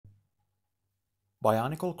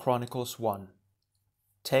Bionicle Chronicles 1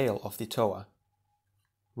 Tale of the Toa.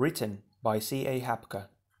 Written by C.A. Hapka.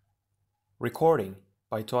 Recording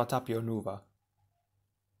by Tuatapio Nuva.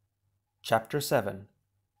 Chapter 7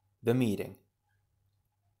 The Meeting.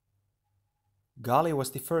 Gali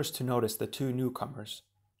was the first to notice the two newcomers.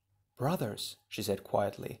 "Brothers," she said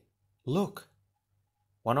quietly. "Look!"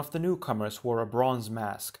 One of the newcomers wore a bronze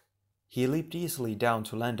mask. He leaped easily down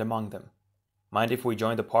to land among them. "Mind if we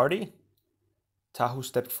join the party?" Tahu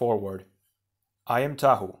stepped forward. "I am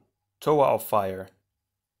Tahu, Toa of Fire.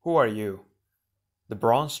 Who are you?" The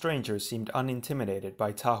bronze stranger seemed unintimidated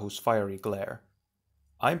by Tahu's fiery glare.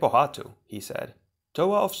 "I'm Pohatu," he said,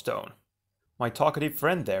 "Toa of Stone. My talkative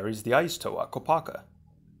friend there is the Ice Toa, Kopaka."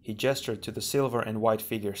 He gestured to the silver and white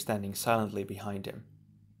figure standing silently behind him.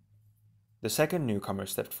 The second newcomer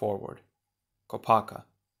stepped forward. Kopaka.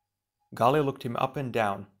 Gali looked him up and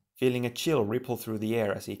down, feeling a chill ripple through the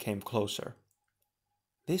air as he came closer.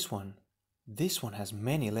 This one has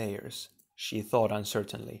many layers, she thought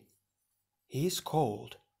uncertainly. He is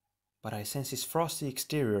cold, but I sense his frosty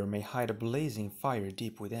exterior may hide a blazing fire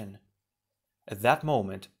deep within. At that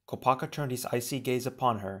moment, Kopaka turned his icy gaze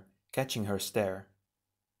upon her, catching her stare.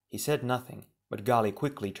 He said nothing, but Gali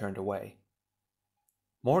quickly turned away.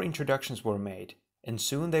 More introductions were made, and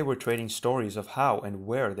soon they were trading stories of how and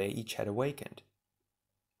where they each had awakened.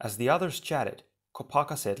 As the others chatted,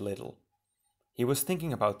 Kopaka said little. He was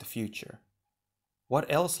thinking about the future. What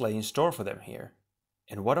else lay in store for them here?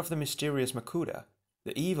 And what of the mysterious Makuta,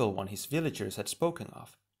 the evil one his villagers had spoken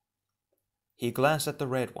of? He glanced at the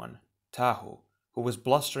red one, Tahu, who was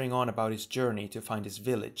blustering on about his journey to find his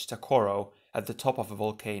village, Takoro, at the top of a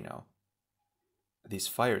volcano. This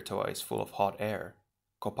fire Toa is full of hot air,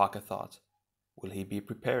 Kopaka thought. Will he be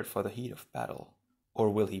prepared for the heat of battle, or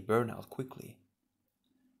will he burn out quickly?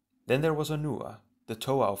 Then there was Onua, the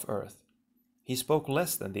Toa of Earth. He spoke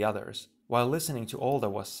less than the others, while listening to all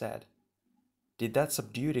that was said. Did that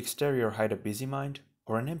subdued exterior hide a busy mind,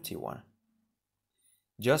 or an empty one?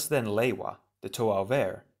 Just then Leiwa, the Toa of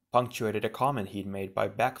Air, punctuated a comment he'd made by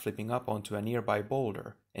backflipping up onto a nearby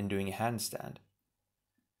boulder and doing a handstand.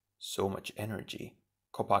 So much energy,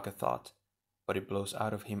 Kopaka thought, but it blows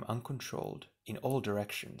out of him uncontrolled, in all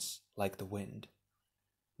directions, like the wind.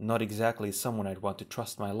 Not exactly someone I'd want to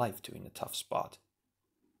trust my life to in a tough spot.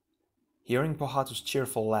 Hearing Pohatu's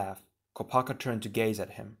cheerful laugh, Kopaka turned to gaze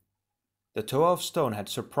at him. The Toa of Stone had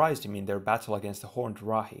surprised him in their battle against the horned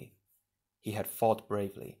Rahi. He had fought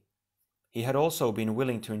bravely. He had also been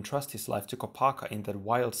willing to entrust his life to Kopaka in that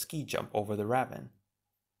wild ski jump over the ravine.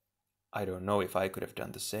 "I don't know if I could have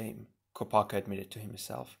done the same," Kopaka admitted to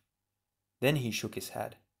himself. Then he shook his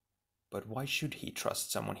head. But why should he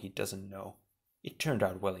trust someone he doesn't know? It turned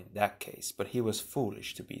out well in that case, but he was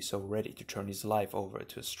foolish to be so ready to turn his life over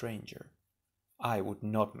to a stranger. I would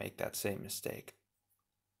not make that same mistake.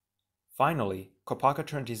 Finally, Kopaka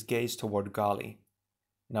turned his gaze toward Gali.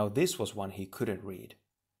 Now this was one he couldn't read.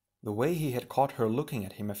 The way he had caught her looking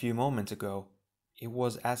at him a few moments ago, it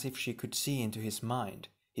was as if she could see into his mind,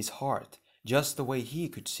 his heart, just the way he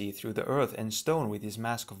could see through the earth and stone with his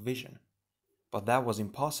mask of vision. But that was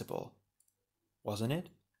impossible, wasn't it?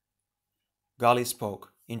 Gali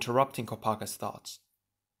spoke, interrupting Kopaka's thoughts.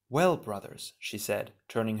 "Well, brothers," she said,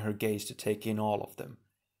 turning her gaze to take in all of them.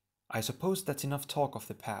 "I suppose that's enough talk of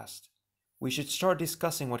the past. We should start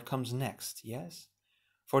discussing what comes next, yes?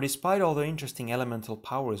 For despite all the interesting elemental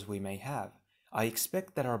powers we may have, I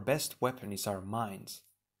expect that our best weapon is our minds."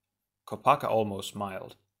 Kopaka almost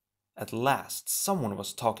smiled. At last, someone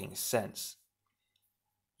was talking sense.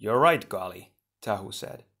 "You're right, Gali," Tahu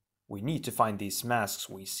said. "We need to find these masks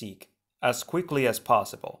we seek, as quickly as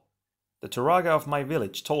possible. The Turaga of my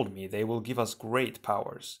village told me they will give us great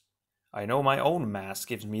powers. I know my own mask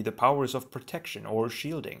gives me the powers of protection or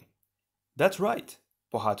shielding." "That's right,"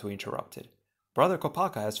 Pohatu interrupted. "Brother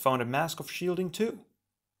Kopaka has found a mask of shielding too."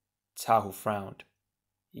 Tahu frowned.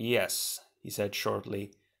 "Yes," he said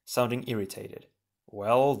shortly, sounding irritated.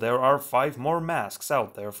 "Well, there are 5 more masks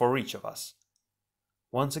out there for each of us."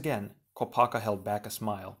 Once again, Kopaka held back a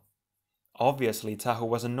smile. Obviously, Tahu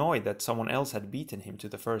was annoyed that someone else had beaten him to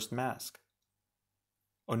the first mask.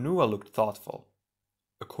 Onua looked thoughtful.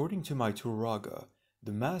 "According to my Turaga,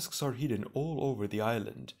 the masks are hidden all over the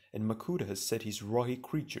island, and Makuta has set his Rahi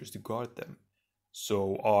creatures to guard them.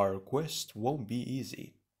 So our quest won't be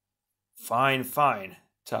easy." Fine,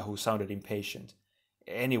 Tahu sounded impatient.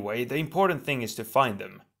 "Anyway, the important thing is to find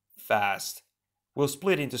them. Fast. We'll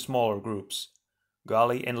split into smaller groups.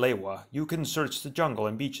 Gali and Leiwa, you can search the jungle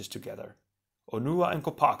and beaches together. Onua and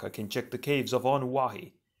Kopaka can check the caves of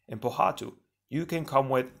Onuahi, and Pohatu, you can come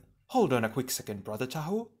with—" "Hold on a quick second, Brother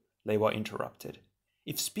Tahu," Leiwa interrupted.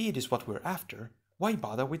 If speed is what we're after, why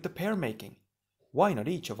bother with the pair making? Why not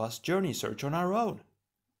each of us journey search on our own?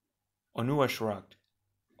 Onua shrugged.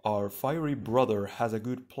 Our fiery brother has a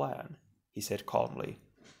good plan, he said calmly.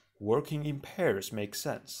 Working in pairs makes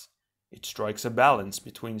sense. It strikes a balance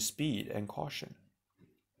between speed and caution.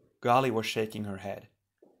 Gali was shaking her head.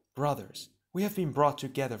 Brothers, we have been brought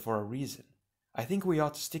together for a reason. I think we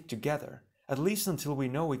ought to stick together, at least until we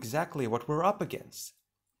know exactly what we're up against.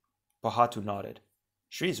 Pahatu nodded.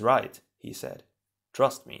 She's right, he said.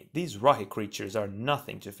 Trust me, these Rahi creatures are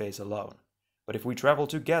nothing to face alone. But if we travel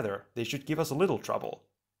together, they should give us a little trouble.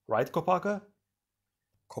 Right, Kopaka?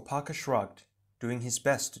 Kopaka shrugged, doing his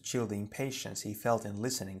best to chill the impatience he felt in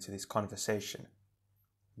listening to this conversation.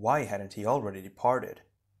 Why hadn't he already departed?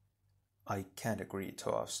 I can't agree,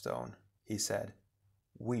 Toe of Stone, he said.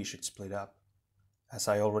 We should split up. As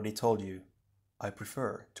I already told you, I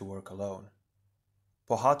prefer to work alone.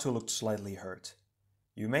 Pohatu looked slightly hurt.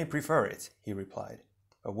 You may prefer it, he replied,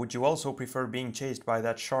 but would you also prefer being chased by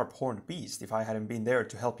that sharp-horned beast if I hadn't been there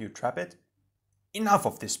to help you trap it? Enough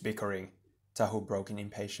of this bickering, Tahu broke in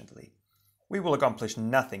impatiently. We will accomplish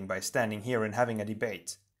nothing by standing here and having a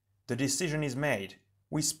debate. The decision is made.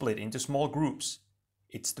 We split into small groups.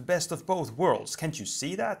 It's the best of both worlds, can't you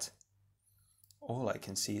see that? All I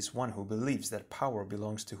can see is one who believes that power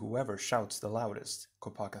belongs to whoever shouts the loudest,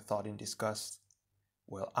 Kopaka thought in disgust.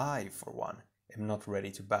 Well, I, for one, am not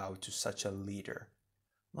ready to bow to such a leader.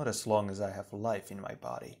 Not as long as I have life in my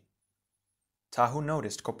body. Tahu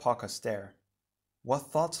noticed Kopaka's stare.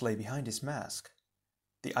 What thoughts lay behind his mask?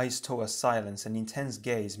 The Ice Toa's silence and intense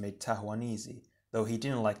gaze made Tahu uneasy, though he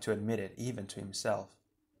didn't like to admit it even to himself.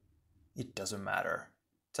 It doesn't matter,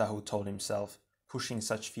 Tahu told himself, pushing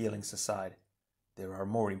such feelings aside. There are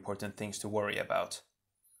more important things to worry about.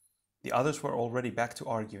 The others were already back to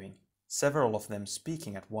arguing, several of them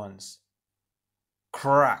speaking at once.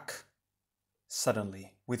 Crack!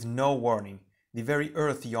 Suddenly, with no warning, the very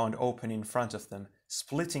earth yawned open in front of them,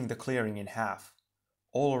 splitting the clearing in half.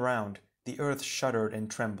 All around, the earth shuddered and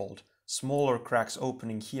trembled, smaller cracks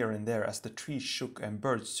opening here and there as the trees shook and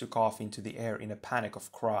birds took off into the air in a panic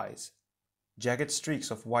of cries. Jagged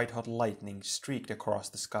streaks of white-hot lightning streaked across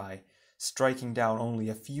the sky, striking down only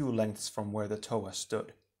a few lengths from where the Toa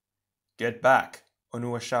stood. Get back!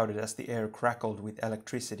 Onua shouted as the air crackled with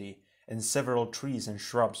electricity and several trees and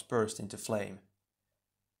shrubs burst into flame.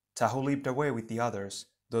 Tahu leaped away with the others,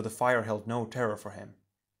 though the fire held no terror for him.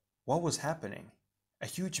 What was happening? A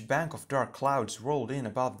huge bank of dark clouds rolled in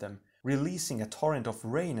above them, releasing a torrent of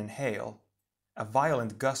rain and hail. A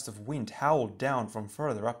violent gust of wind howled down from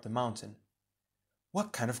further up the mountain.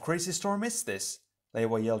 What kind of crazy storm is this?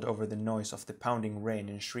 Leiwa yelled over the noise of the pounding rain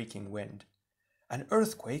and shrieking wind. An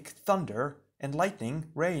earthquake, thunder, and lightning,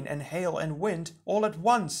 rain and hail and wind all at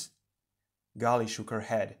once! Gali shook her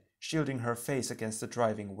head, shielding her face against the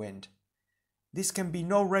driving wind. This can be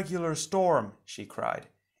no regular storm, she cried.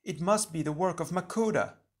 It must be the work of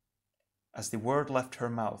Makuta. As the word left her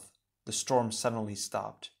mouth, the storm suddenly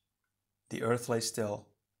stopped. The earth lay still.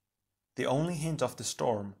 The only hint of the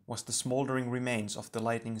storm was the smoldering remains of the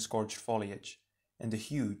lightning-scorched foliage and the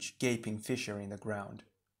huge, gaping fissure in the ground.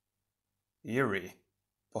 Eerie,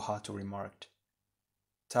 Pohatu remarked.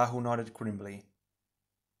 Tahu nodded grimly.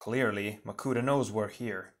 Clearly, Makuta knows we're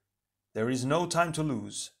here. There is no time to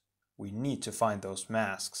lose. We need to find those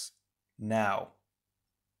masks. Now.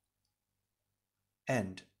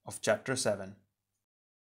 End of Chapter 7.